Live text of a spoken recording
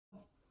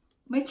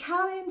May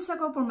challenge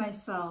ako for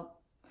myself.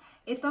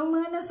 Itong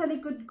mga nasa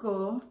likod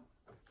ko,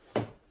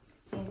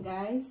 yan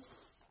guys,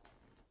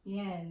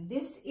 yan,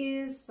 this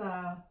is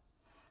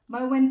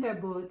my winter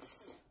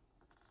boots.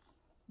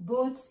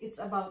 Boots, it's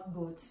about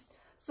boots.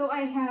 So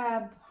I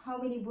have, how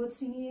many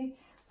boots in here?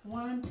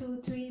 1,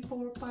 2, 3,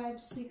 4,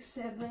 5, 6,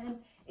 7,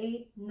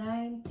 8,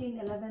 9,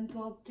 10, 11,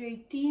 12,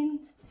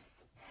 13,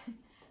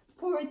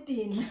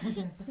 14.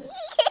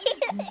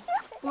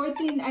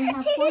 14, I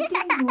have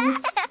 14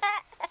 boots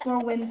for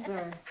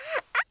winter.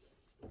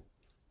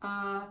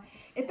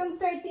 Itong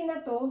 30 na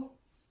to,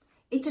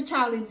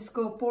 ito-challenge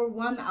ko for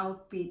one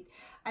outfit.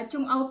 At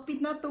yung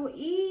outfit na to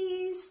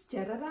is,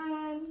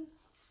 tararan,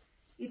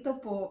 ito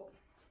po.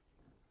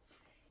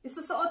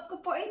 Isusuot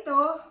ko po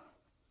ito.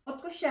 Suot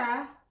ko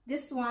siya,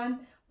 this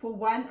one, for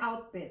one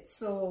outfit.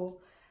 So,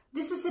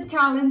 this is a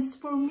challenge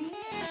for me.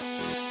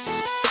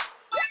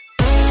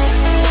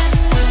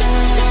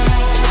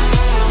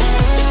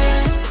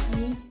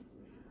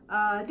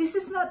 This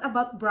is not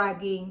about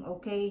bragging,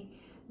 okay?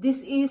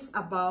 This is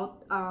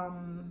about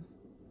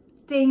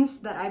things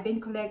that I've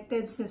been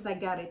collected since I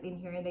got it in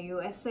here in the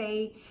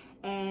USA,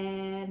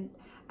 and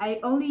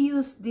I only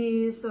use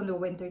this on the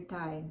winter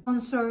time.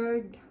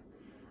 Sponsored,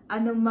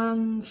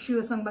 anumang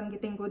shoes ang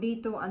banggitin ko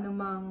dito,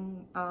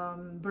 anumang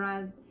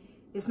brand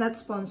is not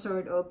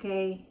sponsored,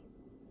 okay?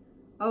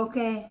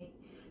 Okay.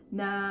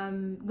 Na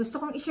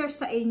gusto kong i-share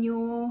sa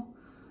inyo,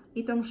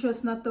 itong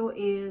shoes na to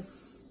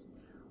is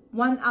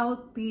one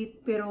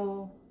outfit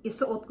pero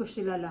isuot ko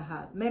sila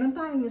lahat. Meron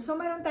tayong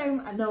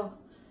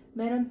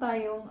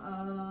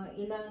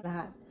ilang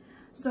lahat.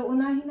 So,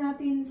 unahin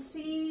natin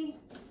si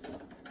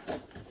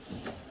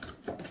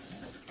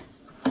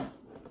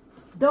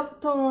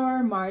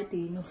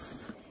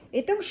Dr.martens.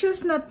 Itong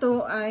shoes na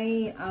to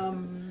ay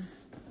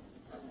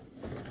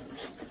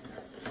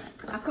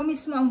ako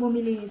mismo ang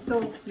bumili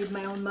nito with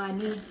my own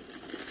money.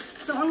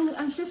 So,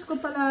 ang shoes ko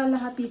pala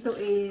lahat dito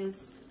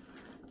is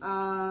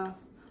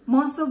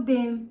most of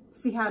them,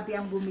 si Habi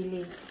ang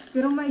bumili.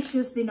 Pero may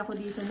shoes din ako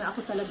dito na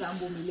ako talaga ang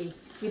bumili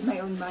with my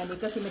own money.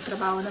 Kasi may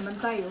trabaho naman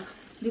tayo.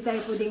 Hindi tayo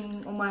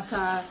pwedeng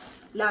umasa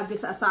lagi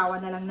sa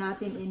asawa na lang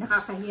natin.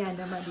 Nakakahiya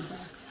naman, diba?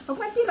 Pag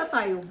may tira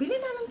tayo, bilhin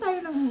na lang tayo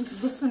ng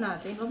gusto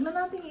natin. Huwag na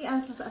natin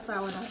iasa sa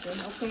asawa natin.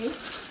 Okay?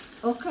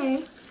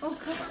 Okay?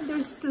 Okay,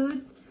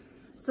 understood?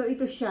 So,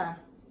 ito siya.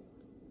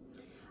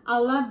 I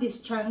love this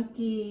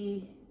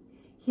chunky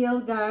heel,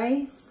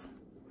 guys.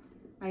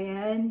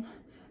 Ayan.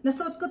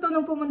 Nasuot ko to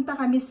nung pumunta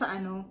kami sa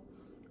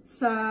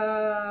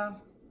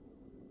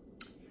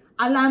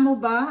alam mo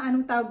ba?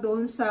 Anong tawag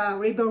doon?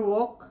 Sa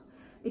Riverwalk.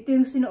 Ito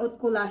yung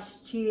sinuot ko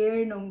last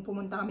year nung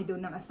pumunta kami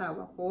doon ng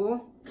asawa ko.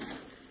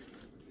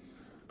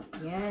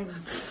 Ayan.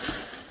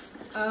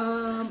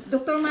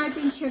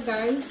 Dr.martens siya,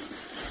 guys.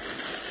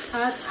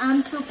 At I'm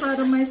so proud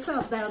of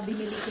myself dahil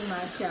binili ko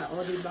nga siya.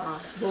 O, diba?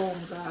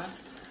 Bongga.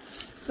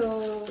 So,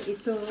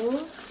 ito.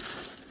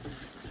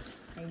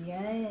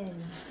 Ayan.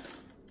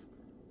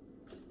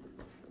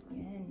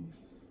 Ayan.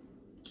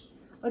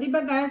 O,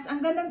 diba guys,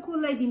 ang gandang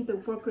kulay din to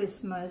for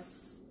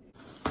Christmas.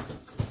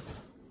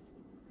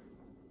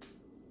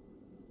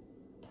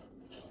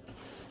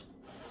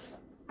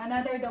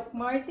 Another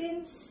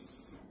Dr.martens.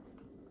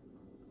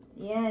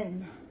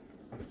 Ayan.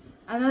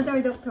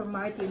 Another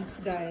Dr.martens,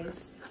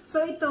 guys.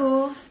 So,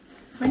 ito,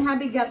 my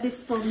hubby got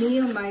this for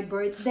me on my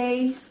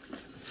birthday.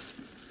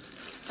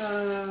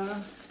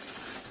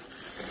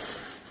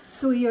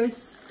 2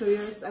 years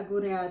ago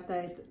na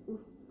yata ito.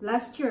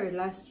 Last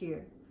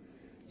year.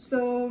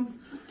 So,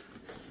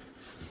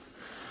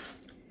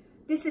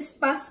 this is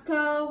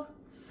Pascal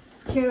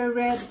Cherry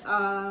Red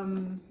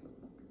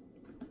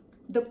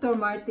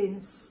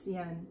Dr.martens.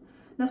 Yan.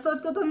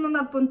 Nasuot ko ito nung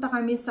nagpunta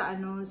kami sa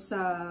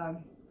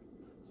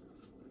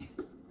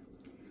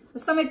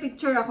basta may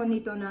picture ako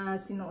nito na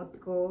sinuot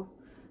ko.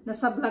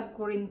 Nasa vlog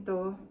ko rin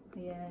to.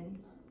 Ayan.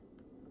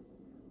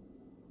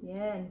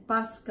 Yan.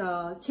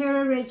 Pascal.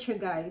 Cherry Red siya,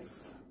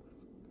 guys.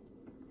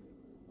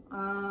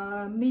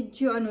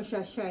 Medyo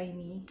siya,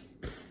 shiny.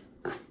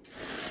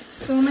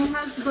 So, my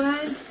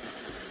husband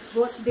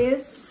bought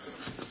this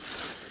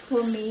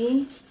for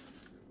me.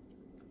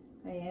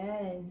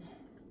 Ayan.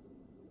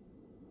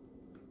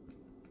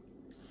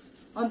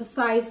 On the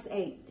size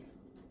 8.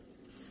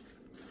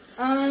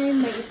 Ay,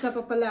 may isa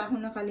pa pala ako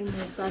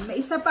nakalimutan.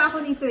 May isa pa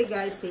ako nito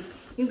guys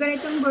Yung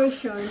ganitong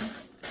version,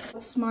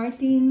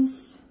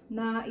 Dr.martens,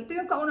 na ito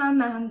yung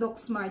kauna-unahang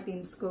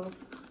Dr.martens ko.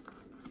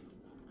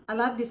 I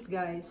love this,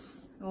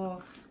 guys.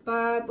 Oh,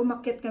 pag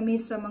umakyat kami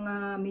sa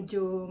mga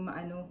medyo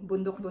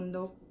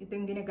bundok-bundok, ito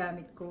yung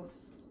ginagamit ko.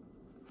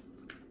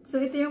 So,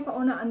 ito yung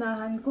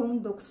kauna-anahan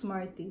kong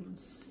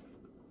Dr.martens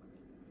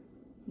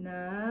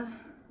na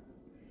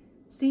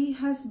si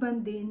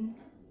husband din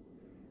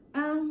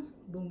ang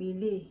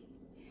bumili.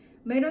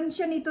 Meron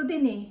siya nito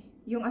din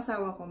yung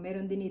asawa ko.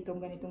 Meron din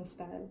itong ganitong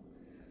style.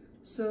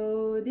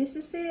 So, this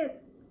is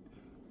it.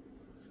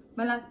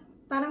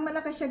 Parang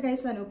malakas siya,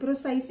 guys, pero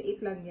size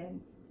 8 lang yan.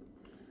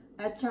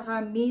 At saka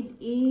made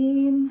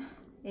in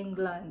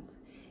England.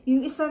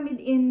 Yung isa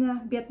made in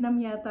Vietnam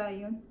yata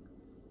yun.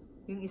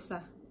 yung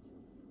isa.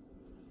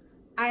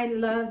 I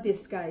love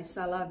this, guys.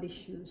 I love these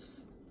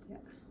shoes.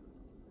 Yeah.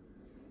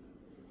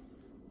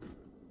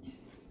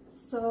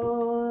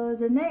 So,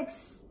 the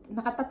next,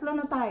 nakatatlo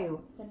na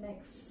tayo. The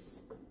next.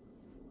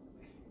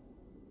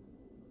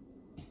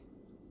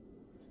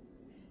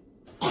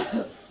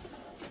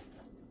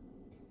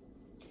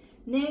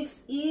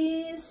 Next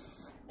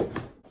is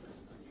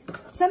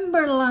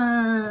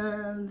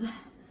Timberland.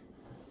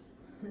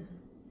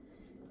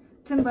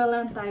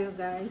 Timberland tayo,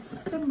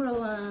 guys.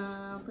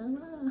 Timberland.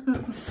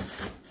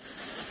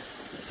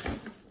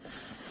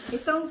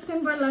 Itong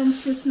Timberland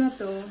shoes na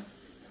to,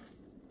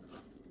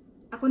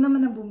 ako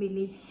naman ang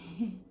bumili.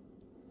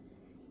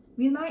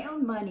 With my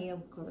own money,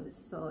 of course.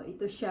 So,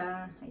 ito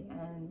siya.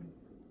 Ayan.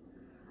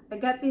 I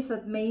got this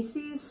at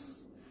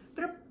Macy's.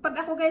 Pero pag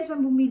ako, guys,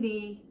 ang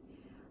bumili,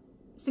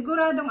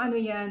 siguradong ano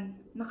yan,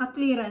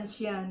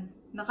 naka-clearance yan.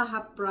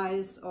 Naka-half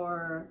price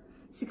or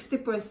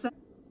 60%.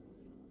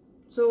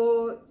 So,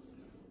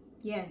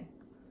 yan.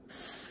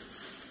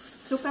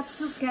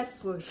 Sukat-sukat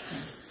po siya.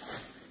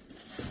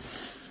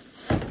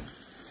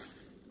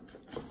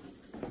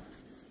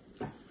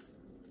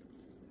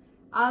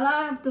 I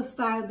love to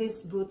style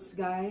these boots,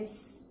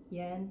 guys.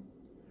 Yan.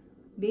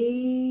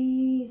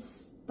 Be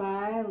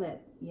style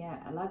it. Yeah,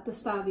 I love to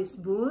style these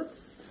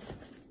boots.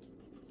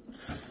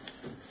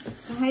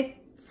 Kahit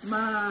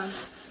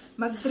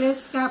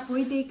mag-dress ka,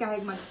 pwede.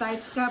 Kahit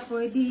mag-tights ka,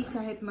 pwede.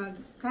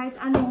 Kahit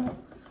anong,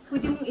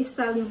 pwede mong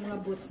i-style yung mga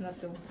boots na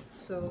to.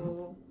 So,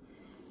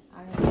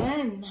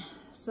 ayan.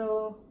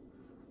 So,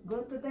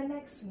 go to the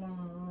next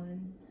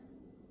one.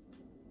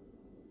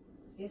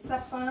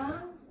 Isa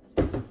pang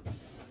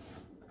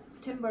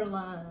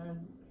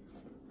Timberland.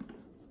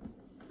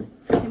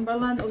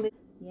 Timberland ulit.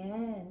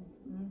 Yan.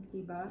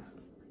 Diba?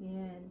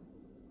 Yan.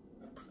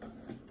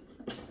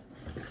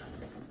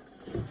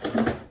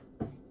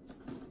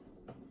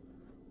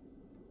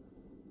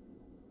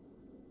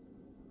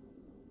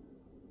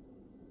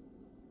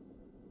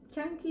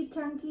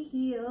 Chunky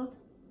heel.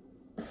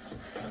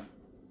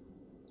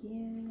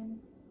 Yan.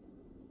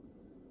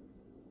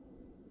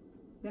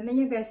 Ganda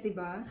niya, guys,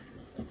 diba?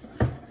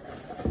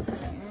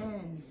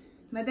 Yan.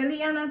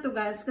 Madali yan lang to,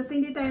 guys, kasi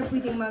hindi tayo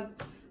pwedeng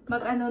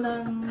mag-ano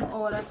ng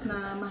oras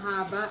na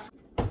mahaba.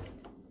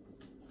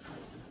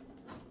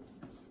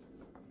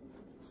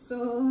 So,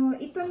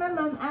 ito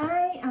naman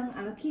ay ang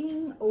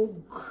aking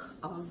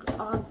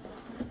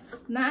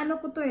na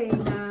ano ko to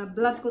na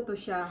vlog ko to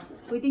siya.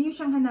 Pwede nyo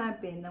siyang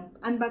hanapin, ng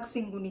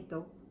unboxing ko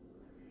nito.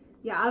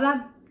 Yeah, I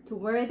love to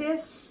wear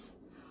this.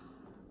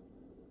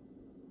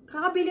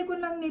 Kakabili ko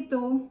lang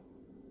nito,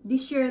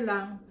 this year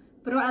lang.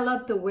 Pero I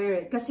love to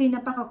wear it kasi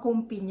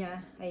napaka-comfy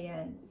niya.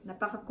 Ayan,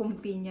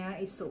 napaka-comfy niya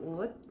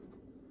isuot.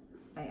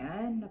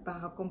 Ayan,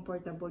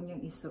 napaka-comfortable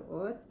niyang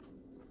isuot.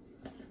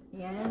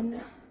 Ayan.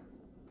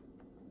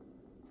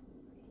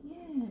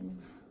 Ayan.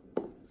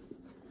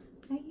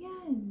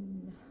 Ayan.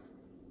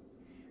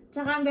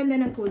 Tsaka ang ganda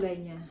ng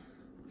kulay niya.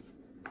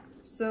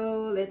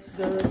 So, let's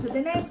go to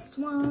the next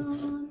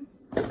one.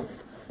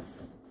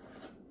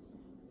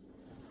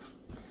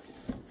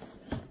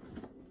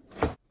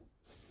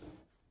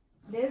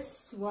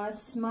 This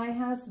was my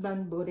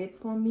husband bought it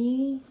for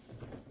me.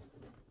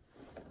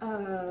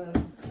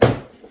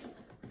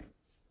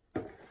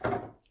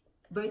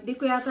 Birthday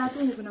ko yata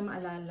ito, hindi ko na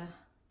maalala.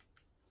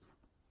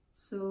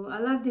 So, I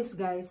love this,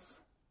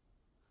 guys.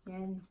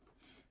 Yan.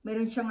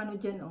 Meron siyang ano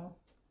dyan, oh.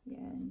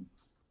 Yan.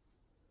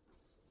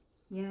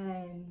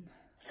 Yan.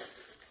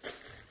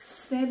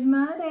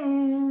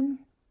 Timberland.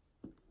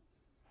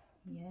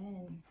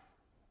 Yan.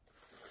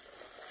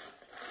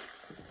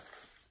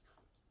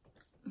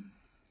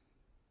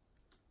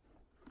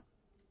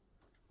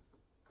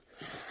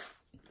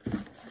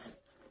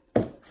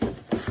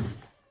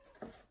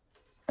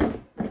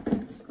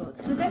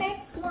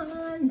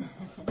 One.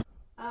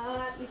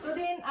 Ito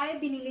din ay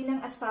binili ng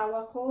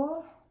asawa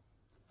ko.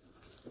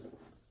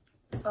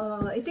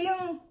 Ito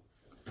yung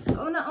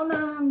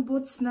kauna-unahang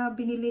boots na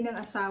binili ng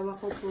asawa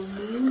ko for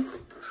me.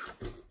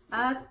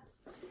 At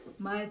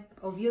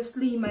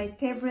obviously my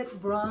favorite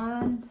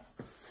brand,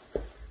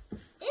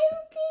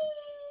 Inky.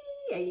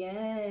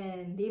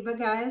 Ayan, di ba,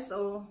 guys?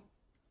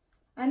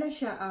 Ano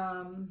siya?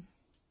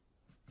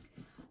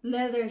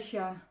 Leather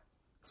siya.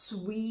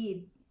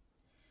 Suede.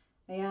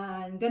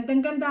 Ayan,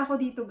 gandang-ganda ako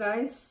dito,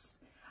 guys.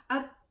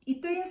 At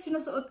ito yung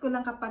sinusuot ko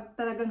lang kapag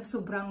talagang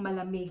sobrang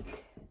malamig.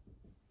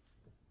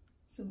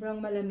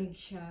 Sobrang malamig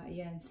siya.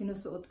 Ayan,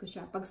 sinusuot ko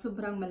siya pag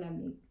sobrang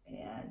malamig.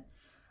 Ayan.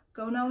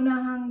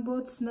 Kauna-unahang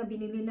boots na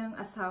binili ng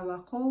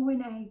asawa ko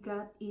when I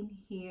got in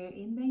here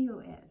in the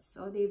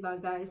US. O, diba,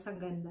 guys? Ang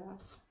ganda.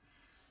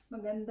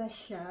 Maganda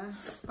siya.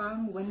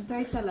 Pang winter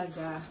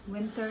talaga.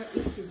 Winter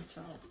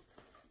essential.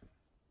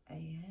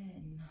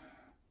 Ayan.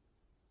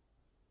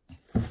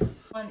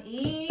 One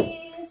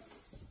is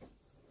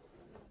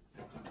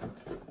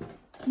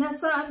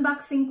nasa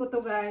unboxing ko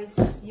to, guys,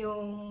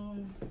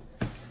 yung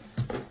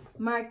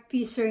Mark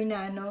Fisher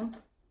na ano,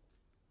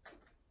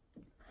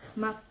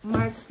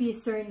 Mark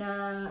Fisher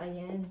na,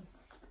 ayan,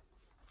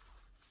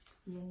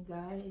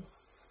 guys,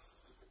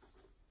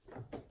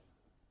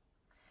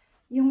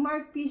 Yung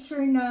Mark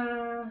Fisher na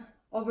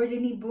over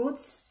the knee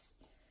boots,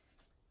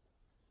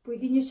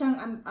 pwede nyo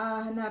siyang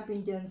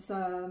hanapin dyan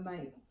sa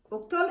may...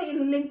 Actually,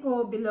 ililink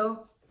ko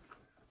below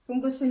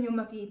kung gusto nyo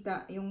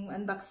makita yung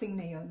unboxing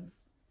na yon.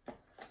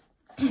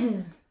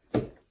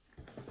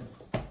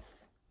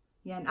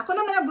 Yan. Ako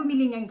naman ang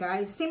bumili niyan,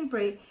 guys.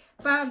 Siyempre,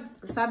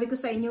 sabi ko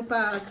sa inyo,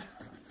 pag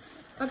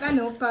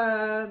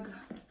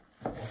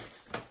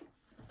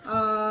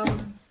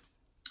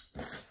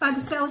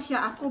sell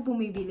siya, ako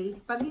bumibili.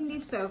 Pag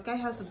hindi sell, kay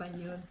husband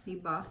yun.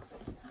 Diba?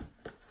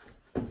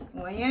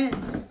 O, ayan.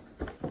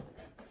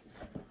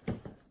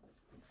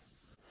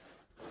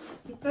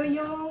 Ito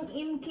yung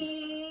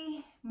Imki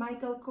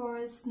Michael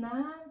Kors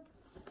na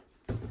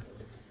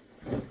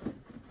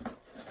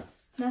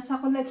nasa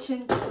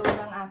collection ko to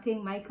ng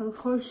aking Michael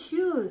Kors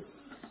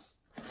shoes.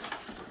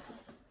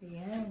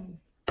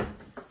 Ayan.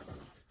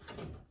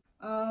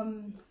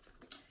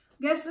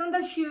 Guys, on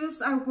the shoes,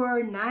 I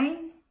wore 9,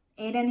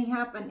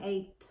 8.5, and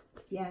 8.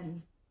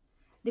 Yan.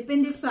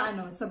 Depende sa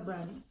sa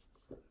brand.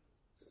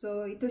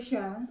 So, ito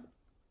siya.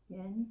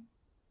 Yan.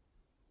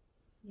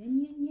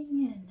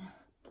 Yan.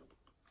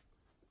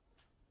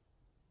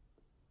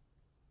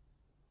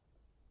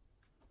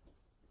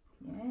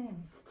 Yan.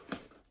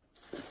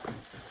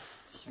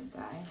 So,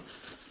 guys.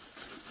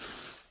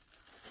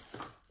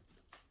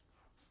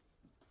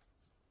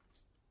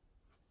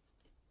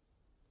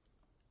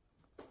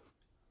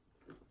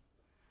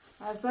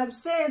 As I've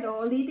said,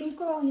 ulitin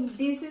ko,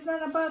 this is not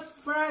about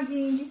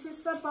bragging, this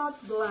is about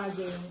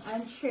vlogging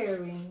and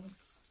sharing.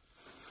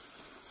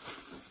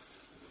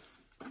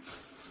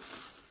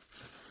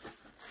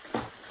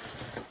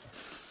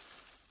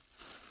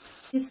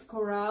 This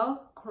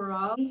coral.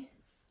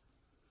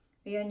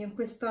 Ayan yung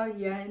crystal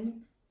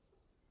yan.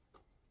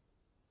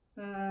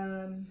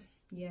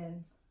 Yan.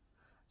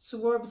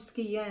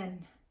 Swarovski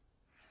yan.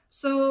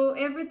 So,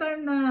 every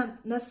time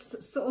na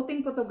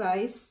suotin ko to,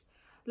 guys,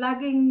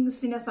 laging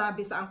sinasabi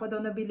saan ko daw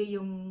nabili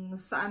yung,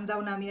 saan daw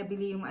namin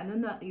nabili yung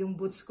yung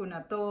boots ko na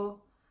to.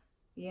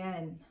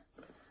 Yan.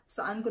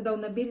 Saan ko daw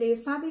nabili?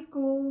 Sabi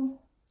ko,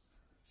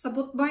 sa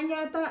boot barn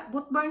yata.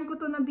 Boot barn ko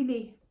to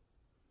nabili.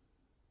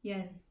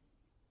 Yan.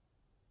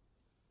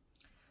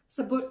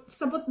 Sa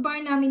boot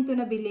barn namin to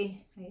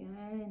nabili.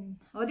 Ayan.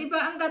 O,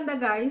 diba? Ang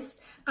ganda, guys.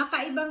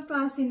 Kakaibang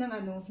klase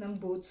ng ng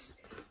boots.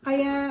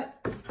 Kaya,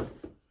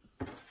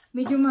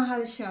 medyo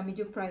mahal siya.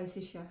 Medyo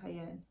pricey siya.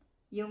 Ayan.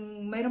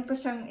 Yung, mayroon pa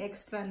siyang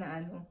extra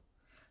na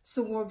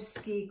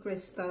Swarovski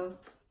crystal.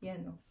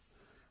 Yan,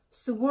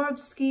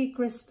 Swarovski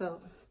crystal.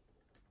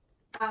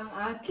 Ang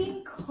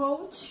aking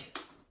coach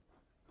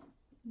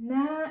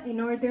na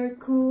in-order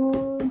ko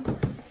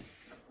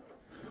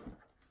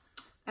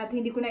at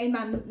hindi ko na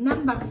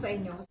in-unbox sa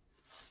inyo.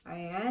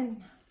 Ayan.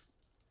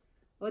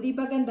 O, di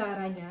ba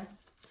gandara niya?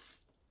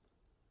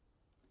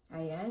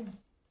 Ayan.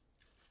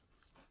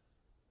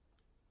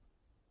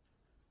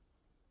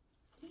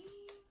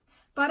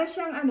 Para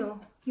siyang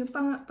yung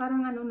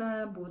parang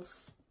na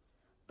boots.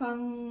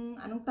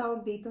 Anong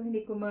tawag dito?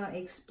 Hindi ko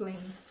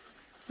ma-explain.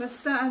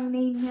 Basta ang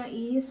name niya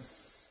is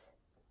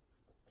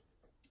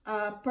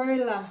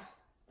Perla.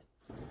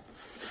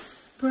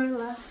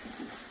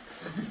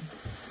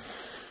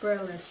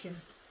 Perla siya.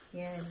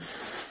 Yan.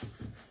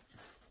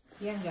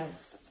 Yan,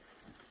 guys.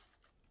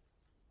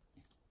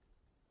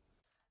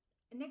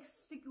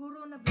 Next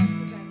siguro na vlog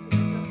ko,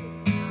 guys.